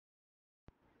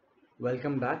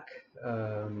Welcome back.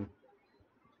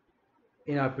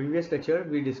 In our previous lecture,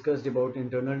 we discussed about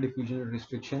internal diffusion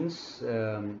restrictions,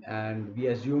 and we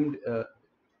assumed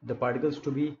the particles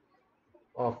to be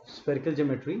of spherical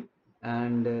geometry.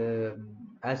 And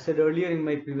as said earlier in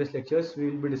my previous lectures,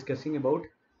 we will be discussing about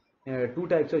two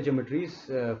types of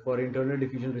geometries for internal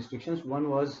diffusion restrictions.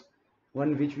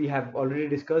 One which we have already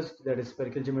discussed, that is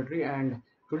spherical geometry, and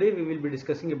today we will be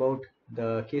discussing about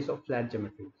the case of flat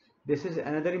geometry. This is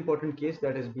another important case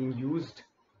that is being used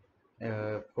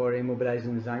for immobilized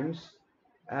enzymes,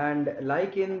 and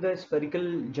like in the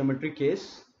spherical geometry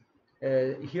case,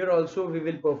 here also we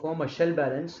will perform a shell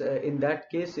balance. In that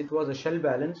case it was a shell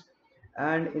balance,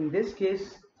 and in this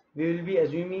case we will be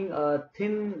assuming a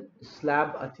thin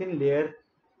slab, a thin layer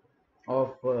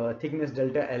of thickness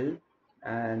delta L,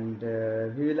 and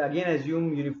we will again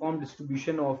assume uniform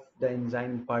distribution of the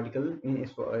enzyme particle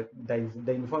the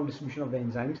uniform distribution of the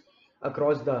enzymes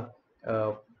across the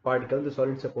uh, particle, the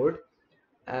solid support,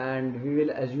 and we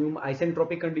will assume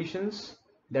isentropic conditions,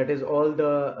 that is all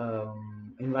the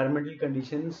environmental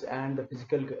conditions and the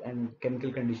physical and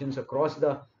chemical conditions across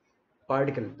the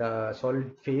particle. The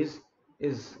solid phase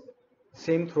is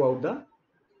same throughout the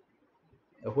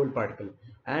whole particle,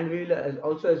 and we will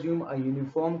also assume a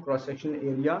uniform cross section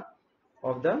area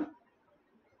of the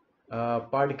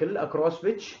particle across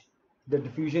which the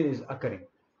diffusion is occurring.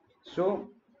 So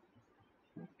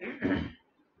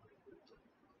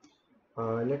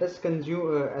let us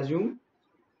assume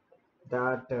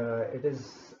that it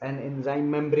is an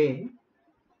enzyme membrane.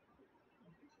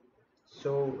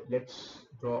 So let's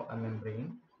draw a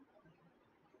membrane.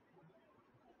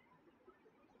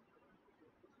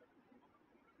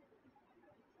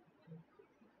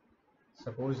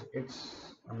 Suppose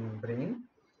it's a membrane,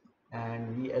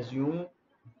 and we assume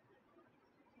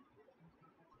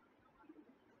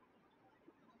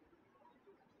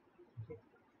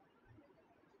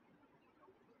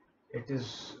it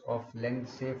is of length,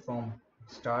 say from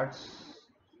starts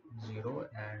 0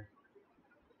 and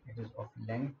it is of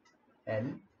length L,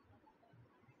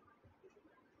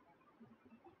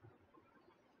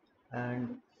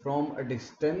 and from a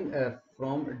distance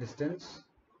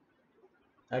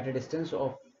at a distance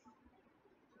of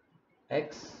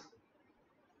x,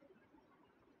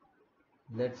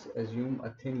 let's assume a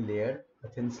thin layer, a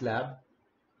thin slab,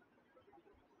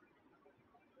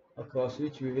 across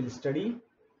which we will study.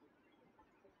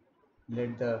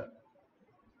 Let the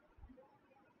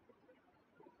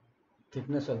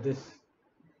thickness of this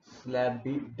slab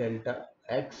be delta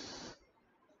x.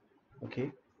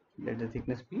 Okay, let the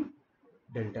thickness be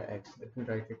delta x. Let me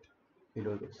write it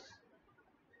below this.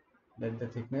 Let the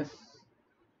thickness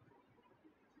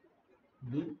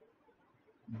be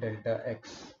delta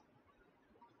x.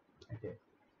 Okay.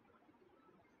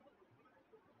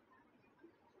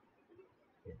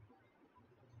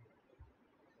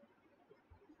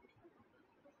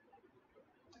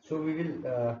 So we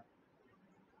will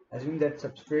assume that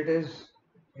substrate is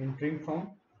entering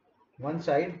from one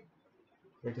side.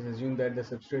 Let us assume that the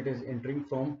substrate is entering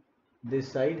from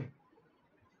this side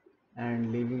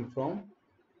and leaving from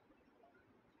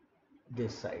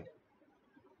this side.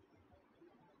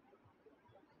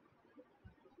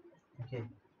 Okay.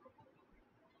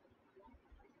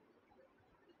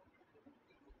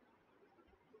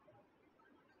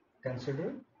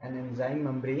 Consider an enzyme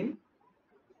membrane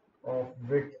of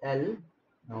width L.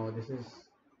 Now let us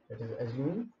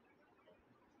assume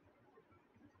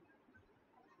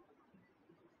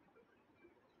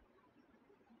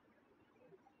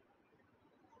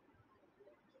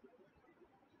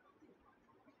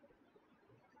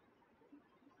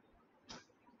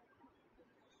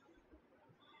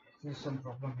there's some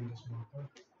problem in this marker.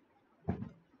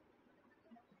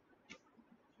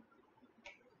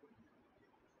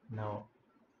 Now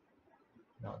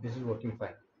this is working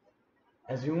fine.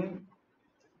 Assume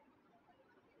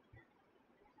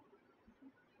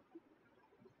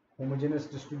homogeneous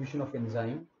distribution of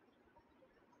enzyme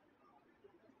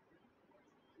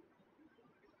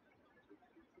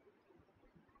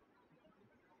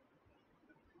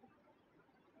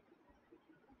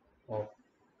of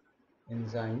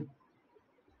enzyme.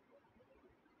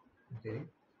 Okay.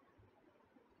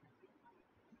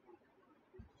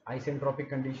 Isentropic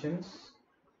conditions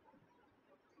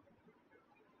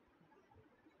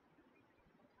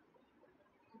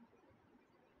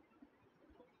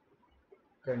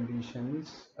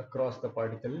across the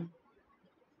particle,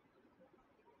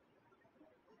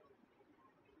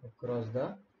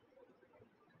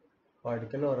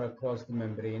 or across the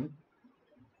membrane,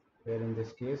 where in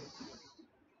this case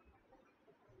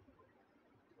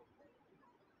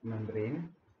membrane,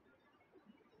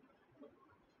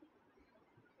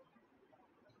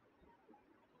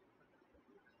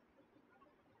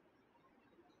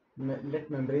 let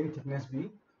membrane thickness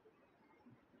be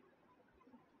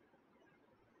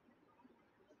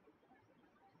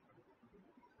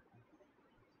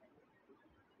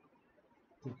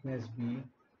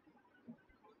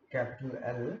capital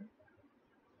L.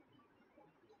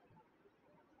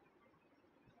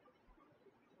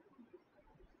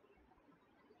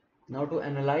 Now to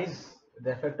analyze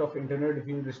the effect of internal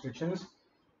diffusion restrictions,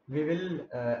 we will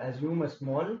assume a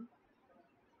small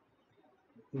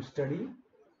to study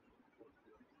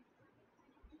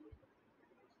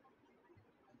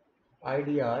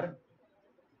IDR.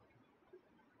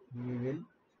 We will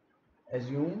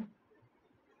assume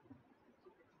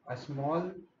a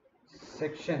small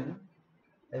section,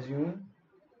 assume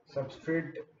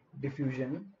substrate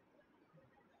diffusion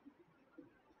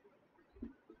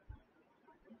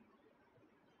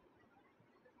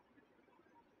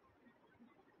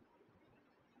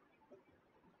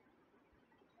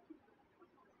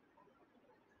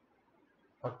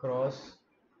across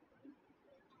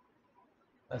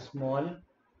a small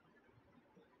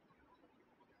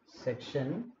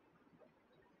section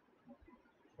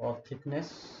of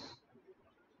thickness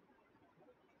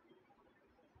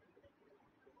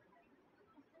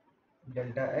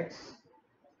delta x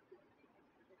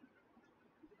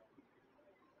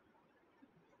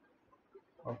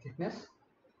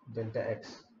delta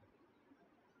x.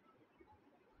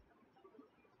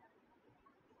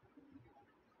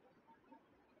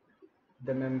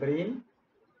 The membrane,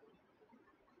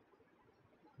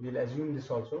 we'll assume this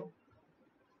also,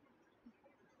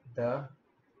 the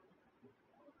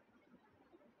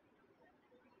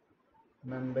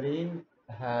membrane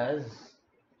has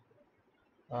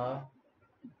a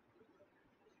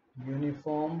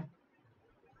uniform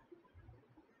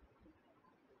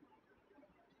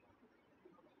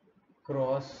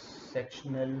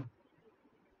cross-sectional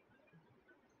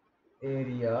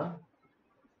area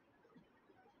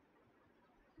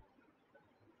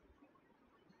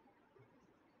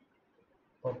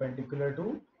perpendicular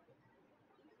to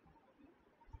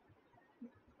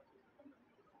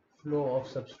flow of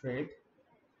substrate,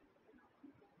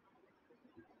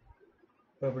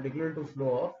 perpendicular to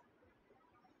flow of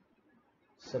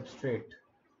substrate.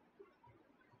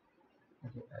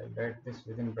 Okay, I'll write this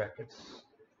within brackets.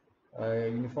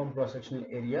 Uniform cross-sectional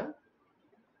area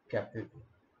capital A.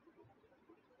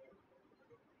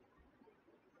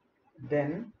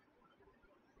 Then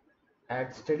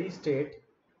at steady state,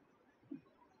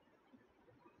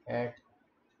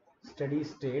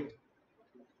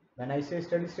 when I say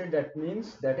steady state, that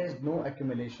means that is no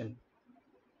accumulation,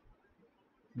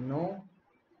 no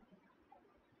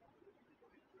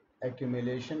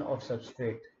accumulation of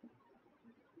substrate.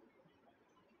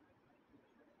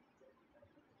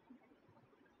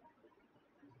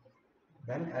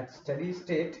 Then at steady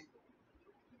state,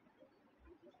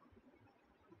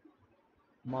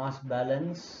 mass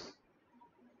balance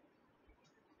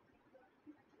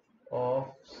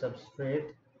of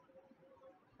substrate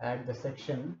at the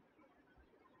section,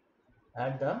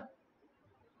 at the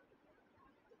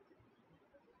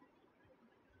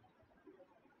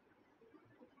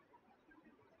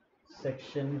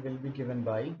section will be given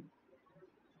by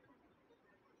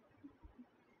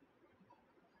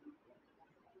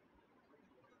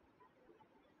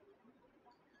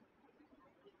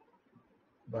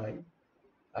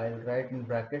I'll write in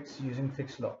brackets using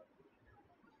Fick's law,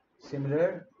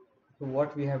 similar to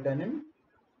what we have done in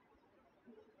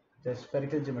the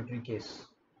spherical geometry case.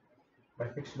 By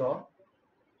Fick's law,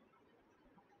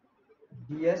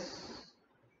 ds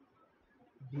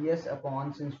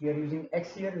upon, since we are using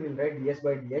x here, we will write ds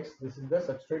by dx. This is the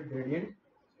substrate gradient,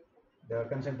 the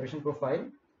concentration profile,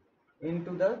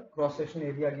 into the cross-section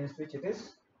area against which it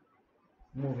is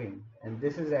moving, and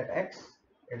this is at x,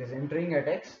 it is entering at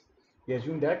x. We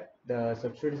assume that the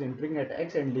substrate is entering at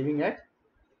x and leaving at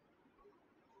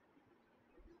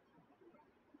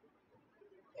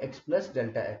x plus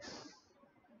delta x.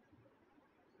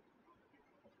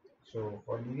 So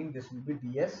for leaving, this will be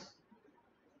ds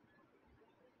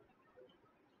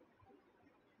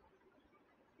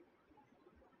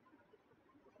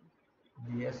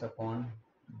upon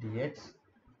dx.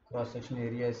 Cross section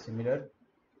area is similar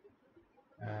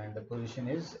and the position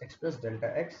is x plus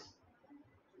delta x,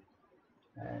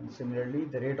 and similarly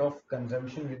the rate of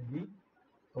consumption will be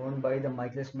governed by the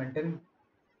Michaelis-Menten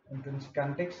intrinsic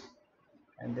kinetics,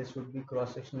 and this would be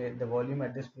cross section, the volume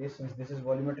at this place, since this is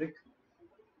volumetric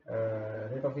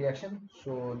rate of reaction,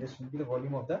 so this will be the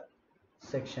volume of the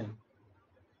section.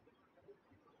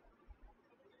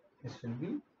 This will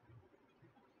be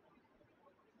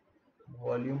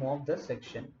volume of the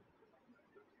section,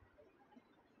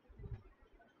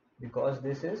 because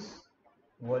this is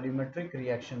volumetric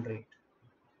reaction rate.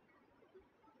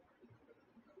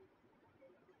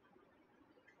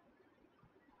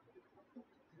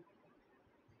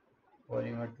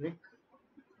 Volumetric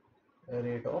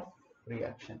rate of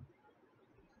reaction.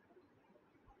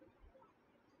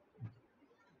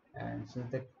 And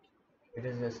since it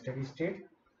is a steady state,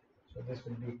 so this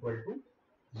will be equal to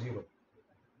 0.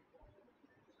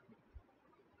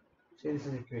 Say this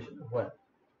is equation 1.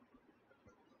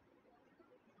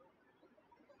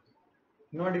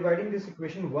 Now dividing this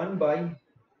equation 1 by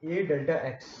A delta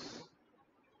X.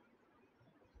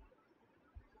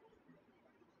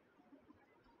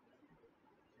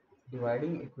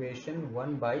 Dividing equation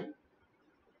 1 by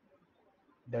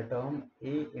the term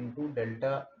A into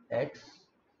delta X,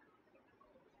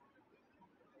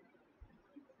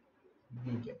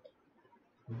 we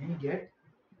get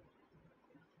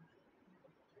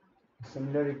a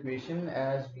similar equation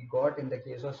as we got in the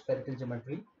case of spherical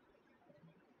geometry.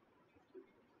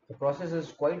 The process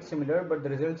is quite similar, but the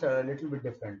results are a little bit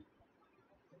different.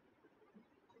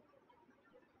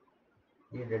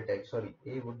 A delta X, sorry,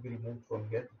 A would be removed from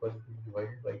here because it will be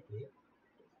divided by A.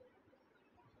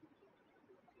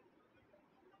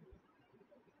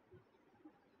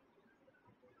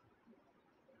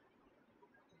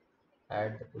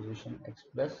 Add the position X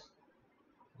plus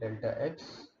delta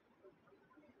X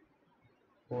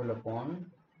whole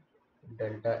upon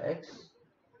delta X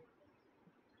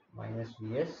minus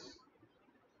Vs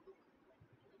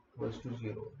equals to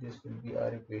 0. This will be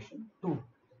our equation 2.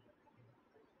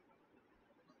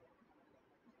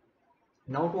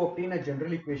 Now to obtain a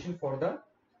general equation for the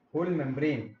whole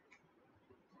membrane,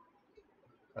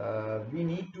 we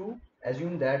need to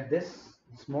assume that this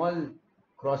small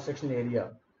cross-sectional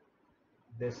area,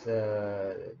 the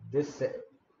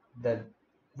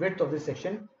width of this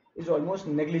section is almost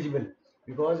negligible,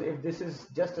 because if this is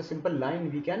just a simple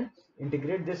line, we can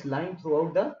integrate this line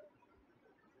throughout the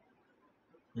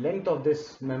length of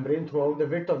this membrane, throughout the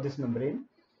width of this membrane,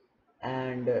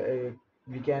 and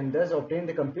we can thus obtain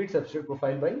the complete substrate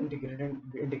profile by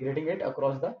integrating it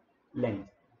across the length.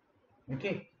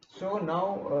 Okay, so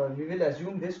now we will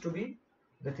assume this to be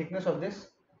the thickness of this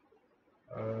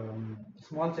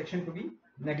small section to be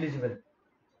negligible.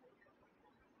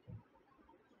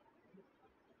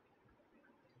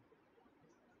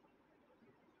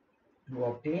 To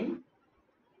obtain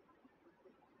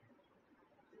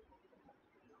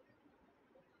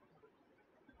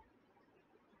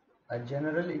a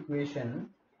general equation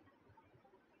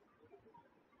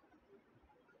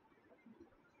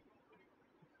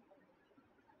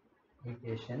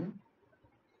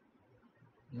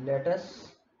let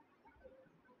us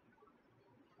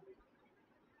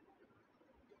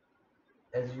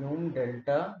assume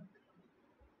delta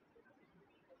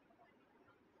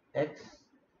X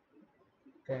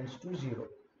tends to 0.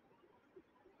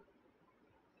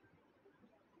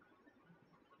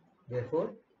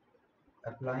 Therefore,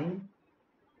 applying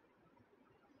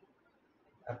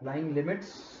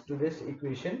limits to this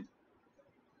equation,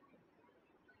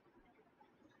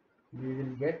 we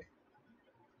will get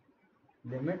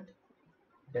limit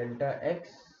delta X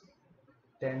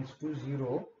tends to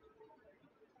 0.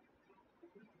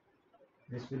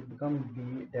 This will become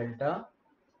d delta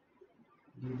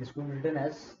d. This could be written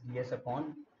as ds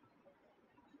upon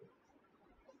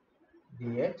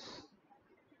dx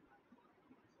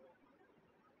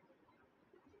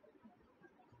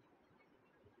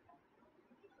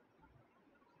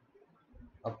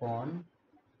upon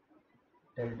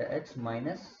delta X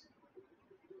minus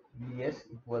Vs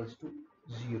equals to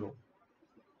 0.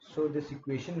 So this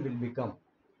equation will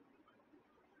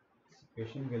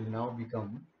now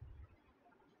become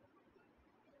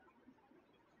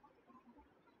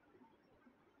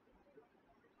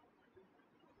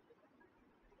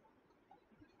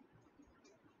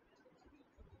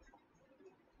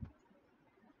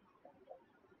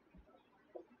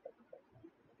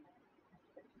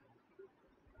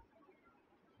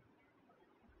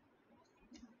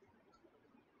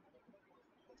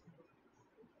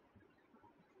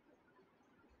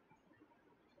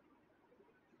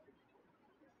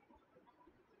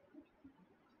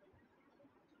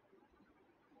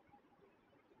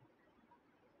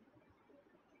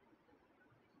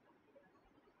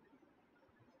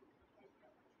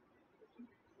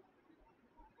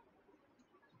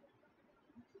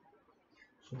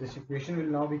so this equation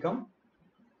will now become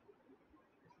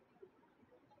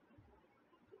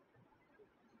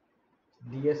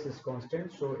ds is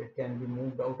constant, so it can be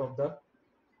moved out of the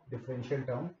differential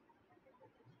term,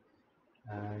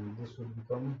 and this would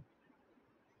become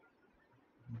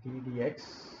ddx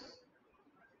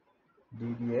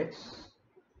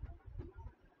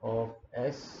of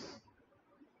S,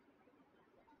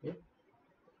 okay,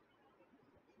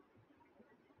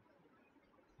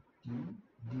 t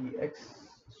dx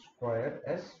square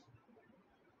S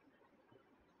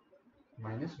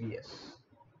minus Vs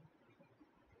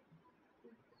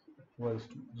equals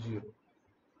to 0.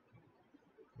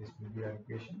 This will be our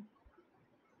equation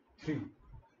 3.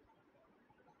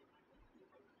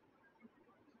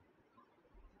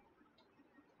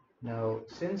 Now,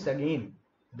 since again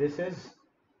this is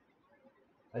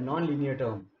a non-linear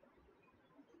term,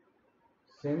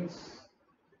 since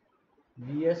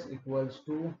Vs equals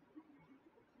to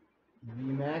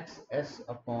Vmax S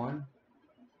upon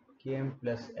Km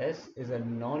plus S is a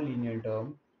non-linear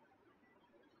term,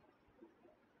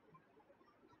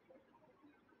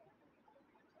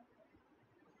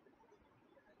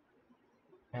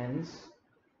 hence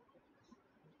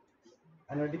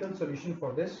analytical solution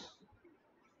for this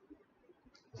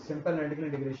simple analytical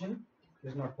integration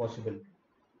is not possible.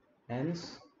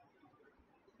 Hence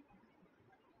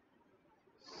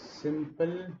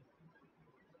simple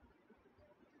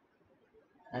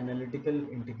analytical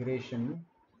integration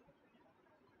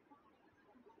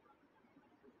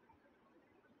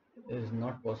is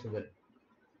not possible.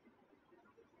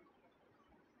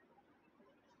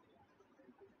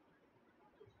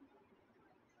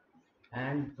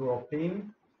 And to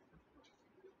obtain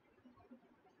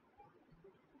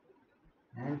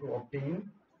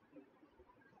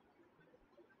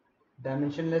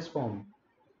dimensionless form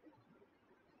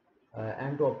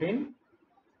and to obtain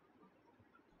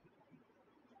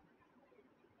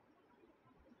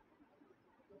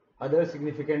other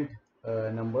significant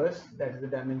numbers, that is the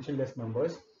dimensionless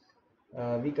numbers,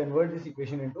 we convert this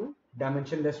equation into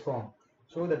dimensionless form.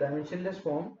 So the dimensionless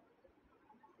form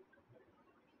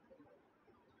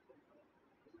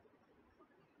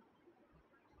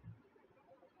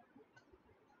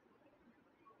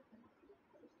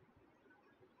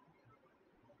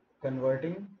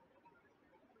converting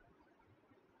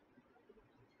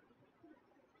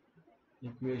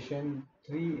equation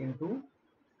 3 into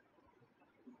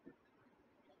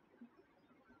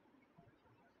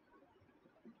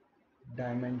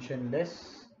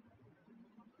dimensionless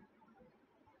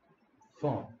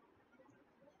form.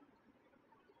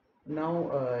 Now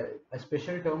a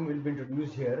special term will be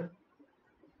introduced here.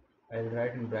 I'll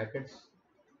write in brackets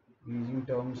using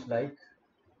terms like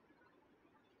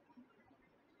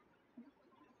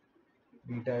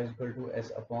beta is equal to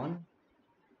S upon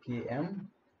Km,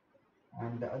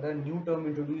 and the other new term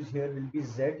introduced here will be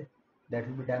Z, that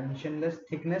will be dimensionless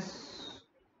thickness,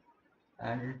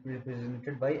 and it will be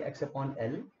represented by X upon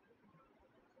L.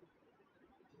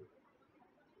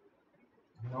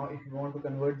 Now if you want to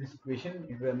convert this equation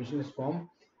into a dimensionless form,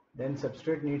 then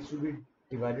substrate needs to be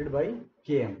divided by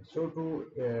Km. So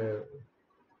to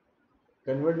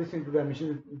convert this into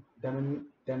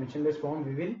dimensionless form,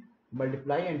 we will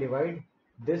multiply and divide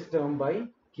this term by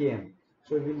Km.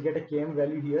 So we will get a Km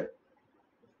value here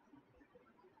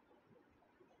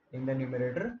in the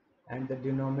numerator, and the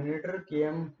denominator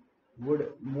Km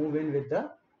would move in with the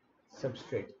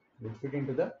substrate, would fit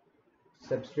into the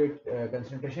substrate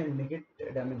concentration and make it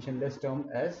a dimensionless term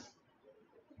as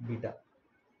beta.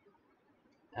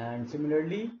 And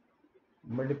similarly,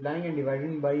 multiplying and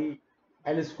dividing by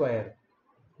L square,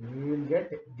 we will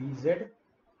get dz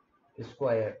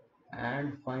square,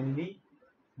 and finally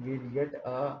we will get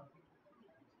a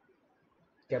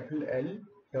capital L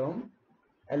term,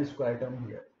 L square term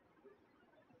here.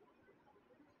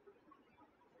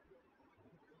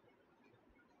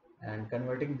 And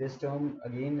converting this term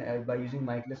again by using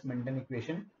Michaelis-Menten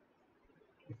equation,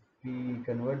 if we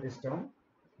convert this term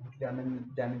into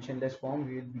dimensionless form,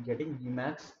 we will be getting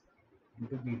Vmax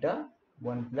into beta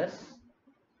 1 plus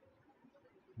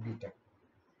beta.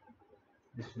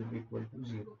 This will be equal to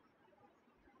 0,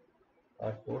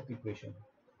 our fourth equation.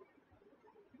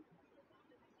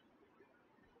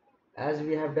 As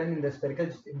we have done in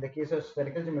the case of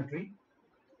spherical geometry,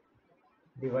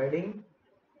 dividing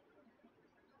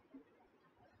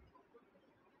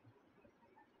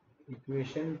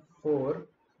equation 4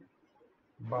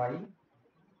 by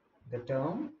the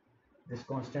term, this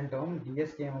constant term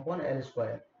ds Km upon L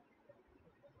square,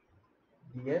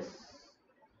 ds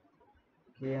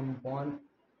Km upon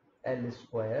L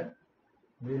square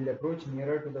will approach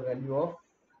nearer to the value of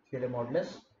Thiele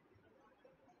modulus.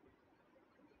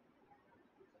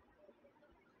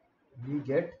 We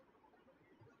get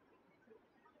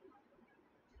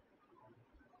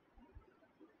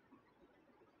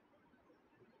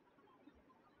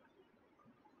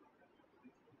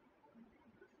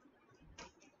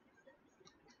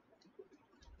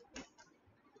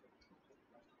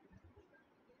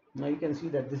Now you can see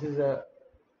that this is a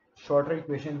shorter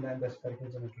equation than the spherical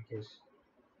geometry case.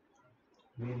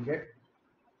 We will get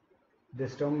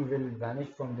this term will vanish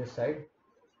from this side,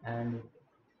 and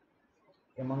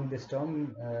among this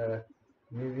term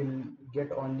we will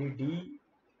get only d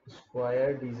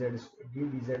square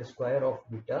dz square of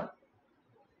beta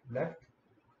left,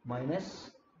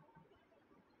 minus,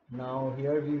 now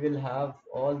here we will have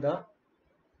all the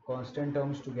constant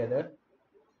terms together.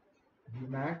 V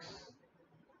max,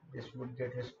 this would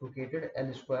get reciprocated,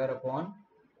 L square upon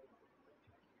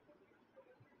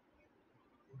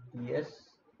ds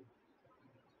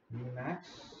V max,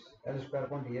 L square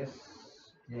upon ds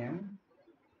km,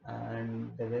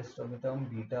 and the rest of the term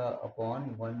beta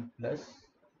upon 1 plus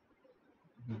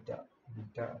beta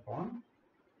upon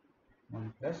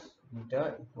 1 plus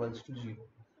beta equals to 0.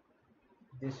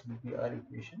 This will be our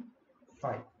equation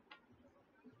 5.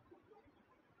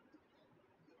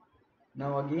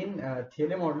 Now again,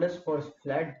 Thiele modulus for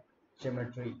flat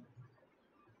geometry.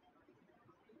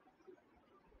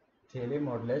 Thiele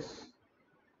modulus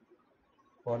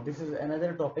for this is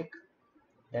another topic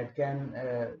that can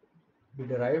be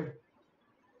derived,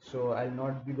 so I'll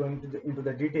not be going to into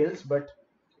the details, but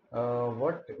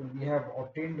what we have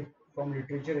obtained from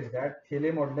literature is that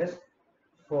Thiele modulus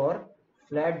for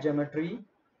flat geometry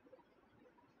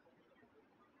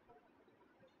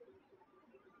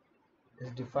is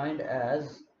defined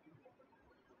as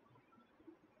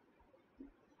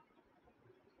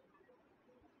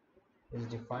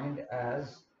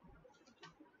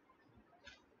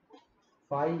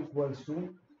phi equals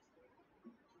to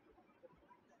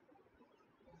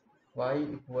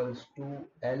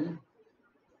L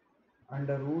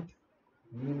under root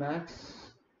V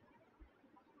max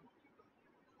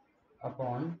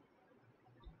upon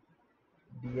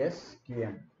ds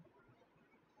km.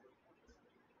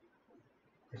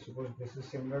 I suppose this is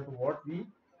similar to what we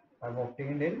have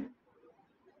obtained in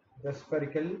the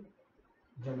spherical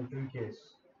geometry case.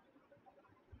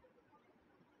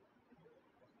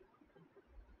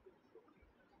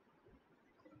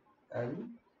 L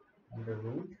under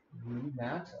root V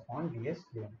max upon ds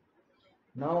km.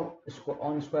 Now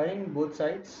on squaring both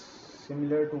sides,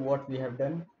 similar to what we have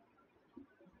done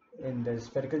in the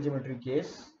spherical geometry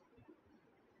case,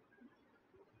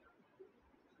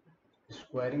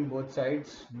 squaring both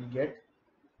sides we get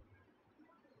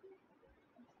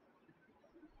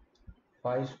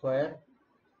phi square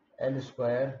L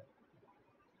square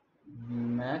V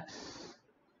max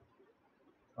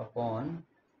upon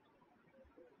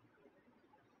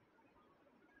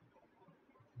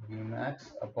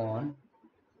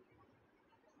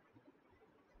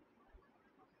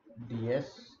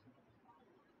ds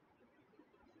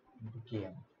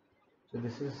km. So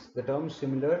this is the term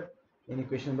similar in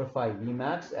equation number 5, V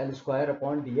max L square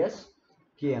upon ds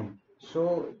km.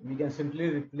 So we can simply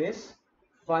replace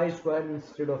phi square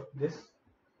instead of this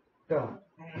term.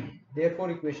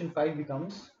 Therefore equation 5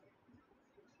 becomes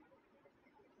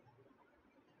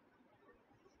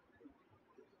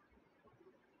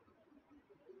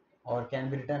or can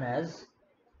be written as,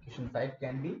 equation 5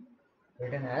 can be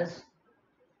written as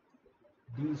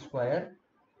d square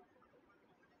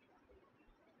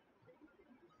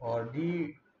or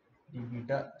d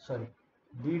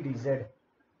dz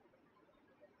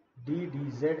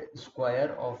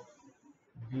square of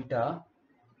beta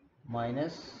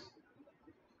minus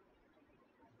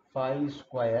phi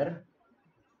square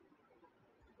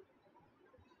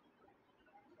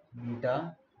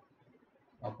beta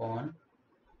upon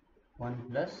 1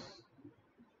 plus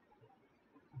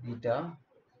beta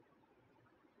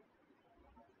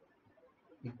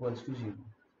equals to 0.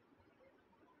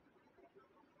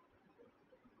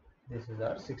 This is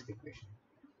our sixth equation.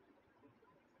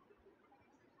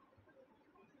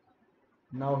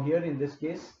 Now here in this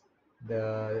case,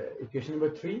 the equation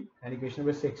number 3 and equation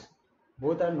number 6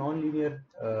 both are non-linear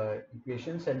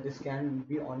equations, and this can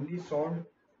be only solved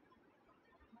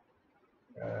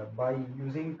by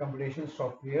using computation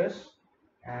softwares,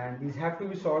 and these have to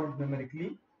be solved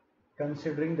numerically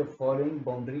considering the following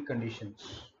boundary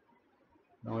conditions.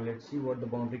 Now let's see what the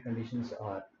boundary conditions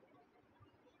are.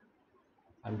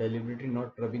 I'm deliberately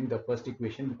not rubbing the first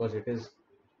equation because it is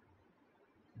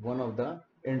one of the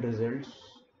end results.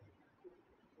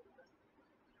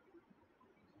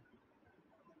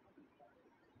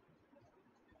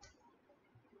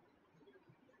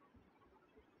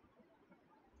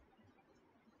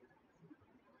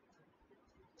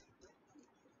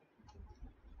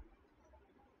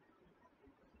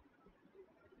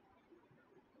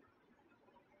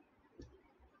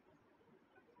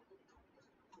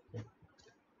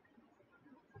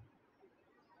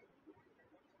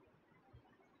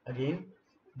 Again,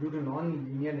 due to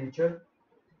non-linear nature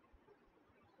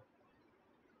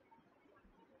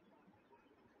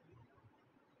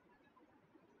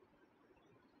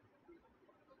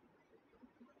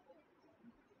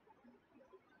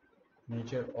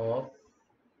of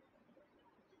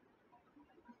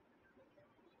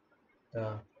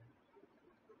the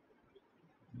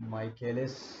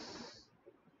Michaelis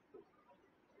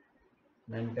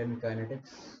Menten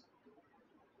kinetics,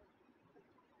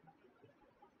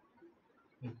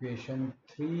 equation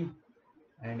 3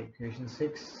 and equation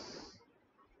 6.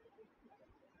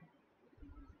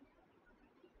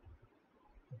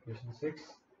 Equation 6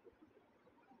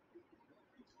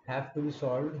 have to be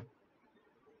solved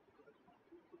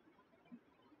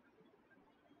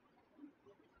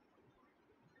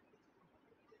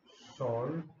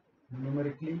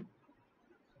numerically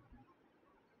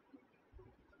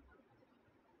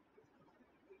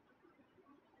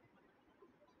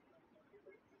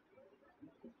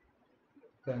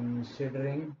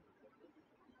considering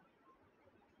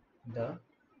the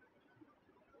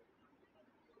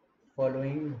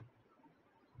following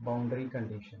boundary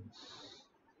conditions.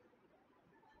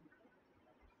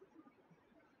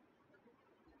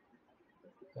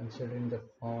 Considering the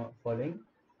following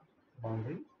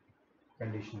boundary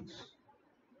conditions.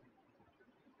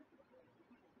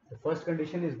 The first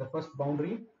condition is the first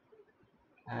boundary,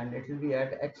 and it will be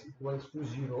at x equals to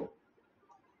 0,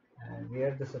 and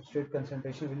where the substrate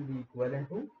concentration will be equivalent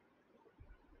to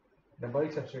the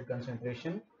bulk substrate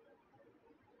concentration,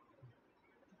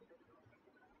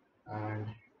 and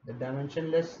the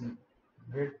dimensionless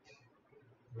width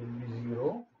will be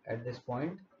 0 at this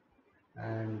point,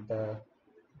 and the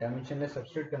dimensionless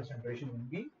substrate concentration will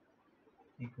be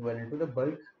equivalent to the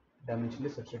bulk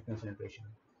dimensionless substrate concentration.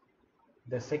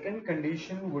 The second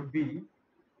condition would be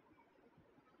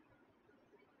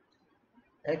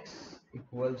x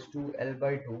equals to L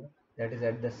by 2, that is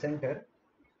at the center,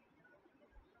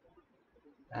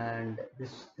 and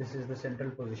this is the central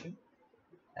position,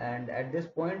 and at this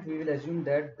point we will assume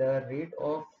that the rate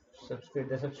of substrate,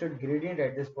 the substrate gradient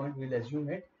at this point, we will assume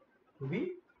it to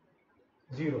be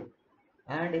 0,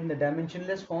 and in the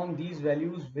dimensionless form these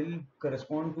values will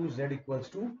correspond to z equals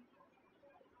to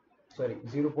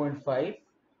 0.5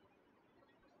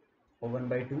 or 1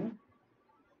 by 2,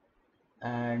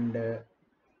 and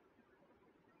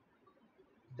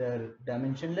the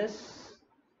dimensionless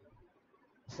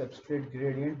substrate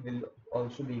gradient will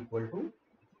also be equal to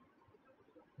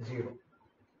 0.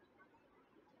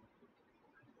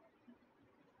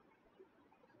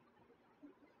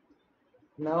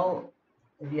 Now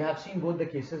we have seen both the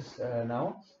cases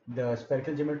now, the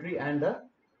spherical geometry and the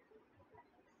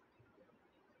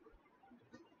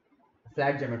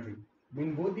flat geometry.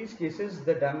 In both these cases,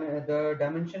 the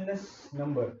dimensionless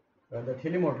number, the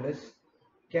Thiele modulus,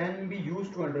 can be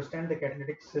used to understand the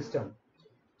catalytic system.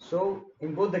 So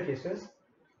in both the cases,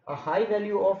 a high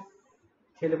value of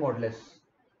Thiele modulus,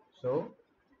 so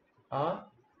a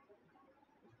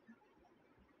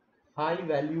high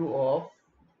value of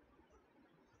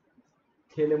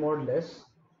Thiele modulus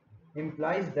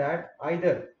implies that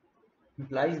either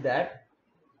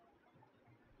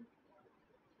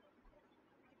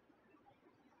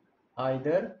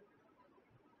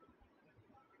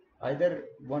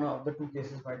one of the two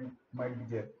cases might be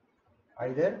there.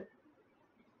 Either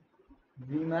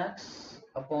Vmax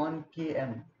upon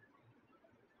Km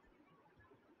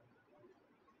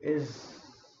is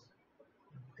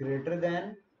greater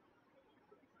than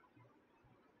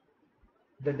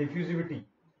the diffusivity.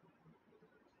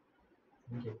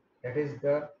 Okay, that is,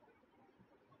 the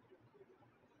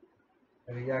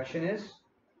reaction is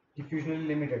diffusionally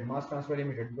limited, mass transfer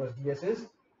limited, because ds is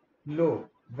low,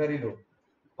 very low,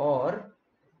 or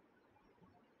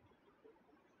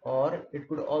it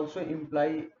could also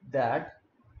imply that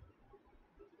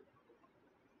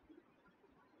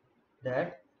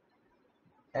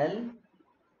L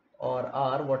or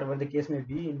R, whatever the case may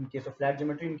be, in case of flat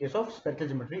geometry, in case of spherical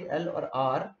geometry, L or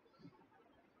R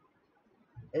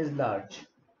is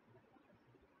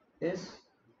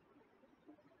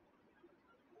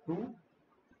too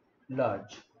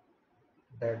large.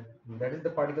 That is, the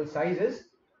particle size is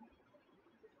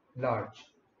large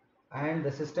and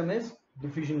the system is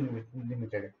diffusion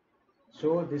limited.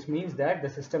 So this means that the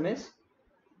system is,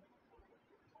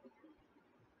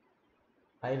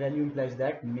 high value implies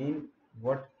that mainly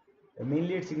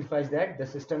it signifies that the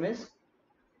system is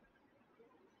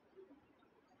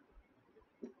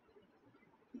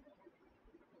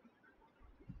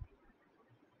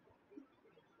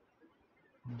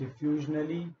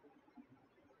diffusionally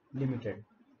limited.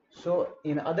 So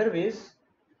in other ways,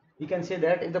 we can say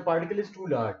that if the particle is too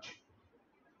large,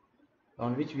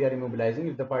 on which we are immobilizing.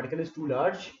 If the particle is too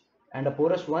large and a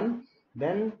porous one,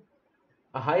 then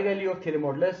a high value of Thiele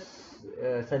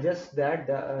modulus suggests that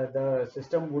the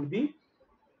system would be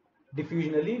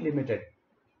diffusionally limited.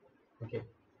 Okay,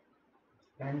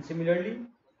 and similarly,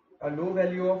 a low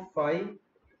value of phi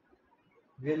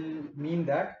will mean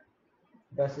that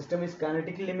the system is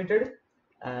kinetically limited,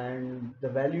 and the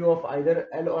value of either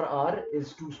L or R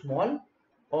is too small,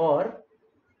 or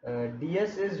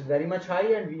ds is very much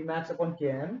high and Vmax upon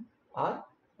Km are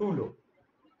too low.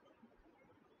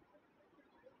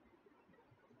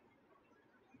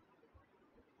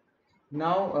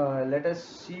 Now let us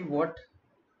see what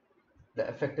the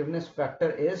effectiveness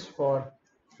factor is for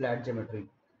flat geometry.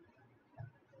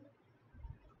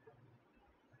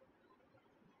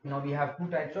 Now we have two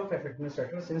types of effectiveness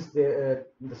factor. Since the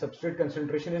substrate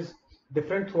concentration is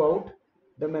different throughout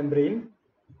the membrane,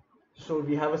 so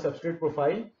we have a substrate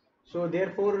profile. So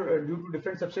therefore, due to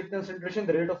different substrate concentration,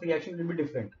 the rate of reaction will be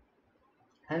different.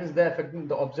 Hence,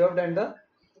 the observed and the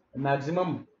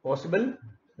maximum possible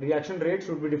reaction rate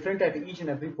should be different at each and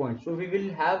every point. So we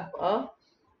will have a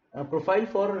profile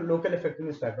for local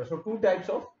effectiveness factor. So two types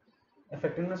of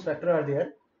effectiveness factor are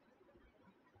there.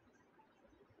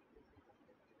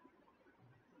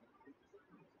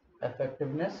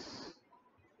 Effectiveness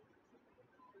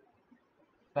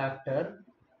factor,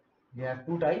 we have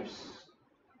two types.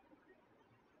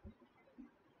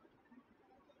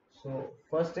 So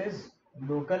first is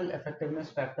local effectiveness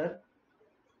factor,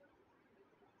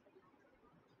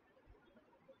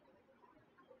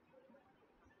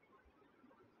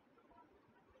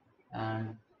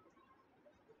 and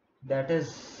that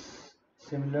is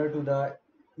similar to the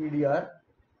IDR,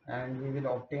 and we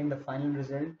will obtain the final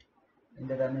result in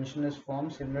the dimensionless form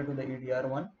similar to the IDR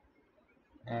one,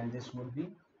 and this would be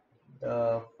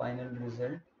the final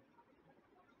result.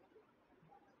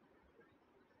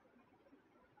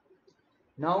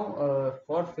 Now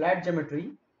for flat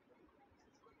geometry,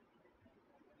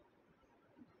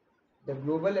 the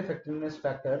global effectiveness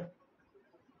factor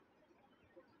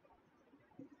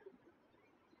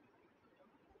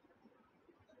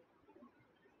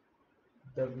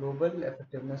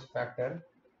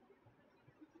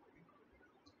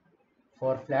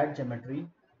for flat geometry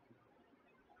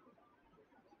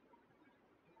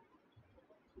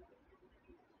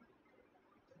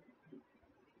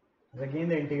is again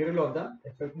the integral of the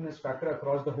effectiveness factor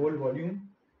across the whole volume.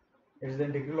 It is the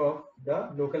integral of the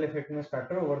local effectiveness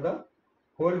factor over the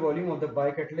whole volume of the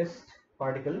bicatalyst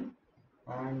particle,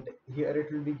 and here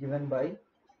it will be given by,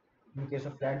 in case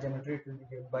of flat geometry, it will be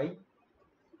given by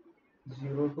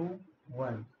 0 to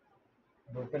 1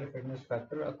 local effectiveness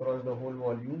factor across the whole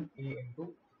volume A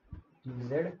into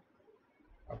Tz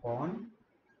upon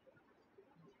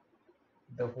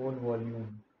the whole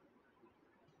volume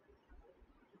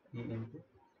A into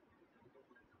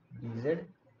dz.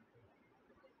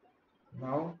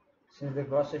 Now since the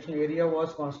cross sectional area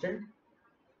was constant,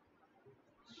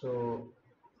 so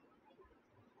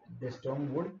this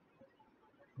term would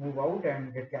move out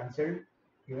and get cancelled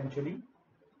eventually,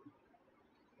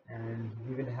 and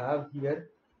we will have here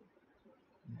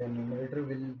the numerator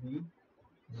will be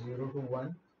 0 to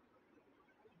 1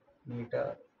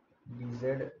 eta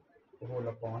dz whole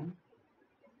upon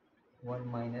 1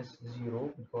 minus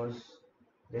 0, because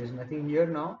there is nothing here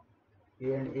now,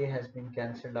 a and a has been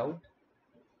cancelled out,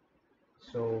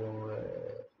 so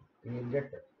we will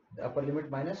get the upper limit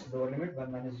minus lower limit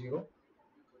 1 minus 0,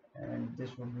 and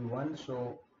this would be 1,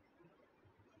 so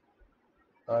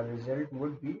our result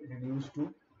would be reduced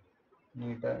to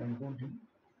eta into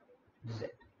dz.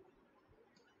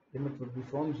 Limit would be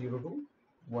from 0 to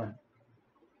 1.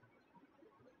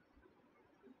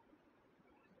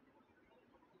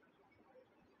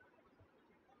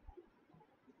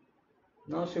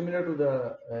 Now similar to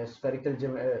the spherical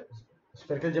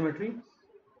geometry,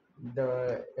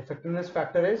 the effectiveness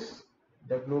factor is,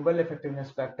 the global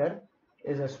effectiveness factor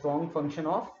is a strong function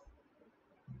of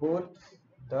both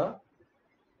the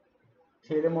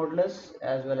Thiele modulus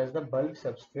as well as the bulk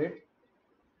substrate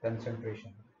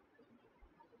concentration.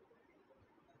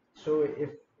 So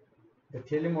if the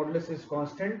Thiele modulus is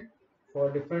constant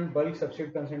for different bulk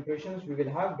substrate concentrations, we will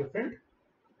have different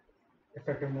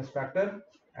effectiveness factor,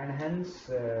 and hence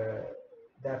the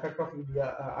effect of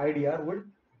IDR would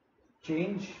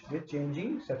change with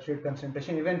changing substrate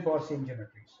concentration even for same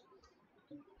geometries.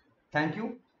 Thank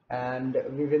you, and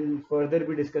we will further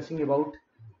be discussing about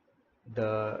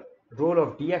the role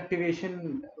of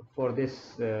deactivation for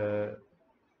this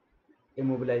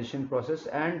immobilization process,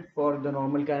 and for the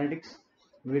normal kinetics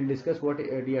we will discuss what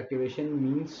deactivation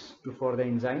means for the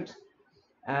enzymes.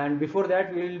 And before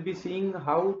that, we will be seeing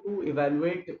how to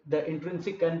evaluate the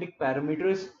intrinsic kinetic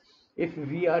parameters if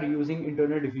we are using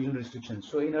internal diffusion restrictions.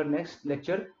 So in our next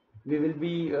lecture, we will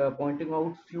be pointing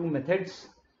out few methods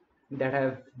that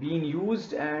have been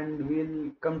used, and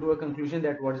we'll come to a conclusion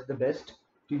that what is the best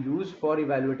to use for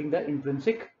evaluating the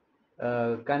intrinsic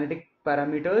kinetic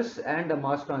parameters and the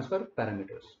mass transfer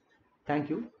parameters. Thank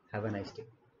you. Have a nice day.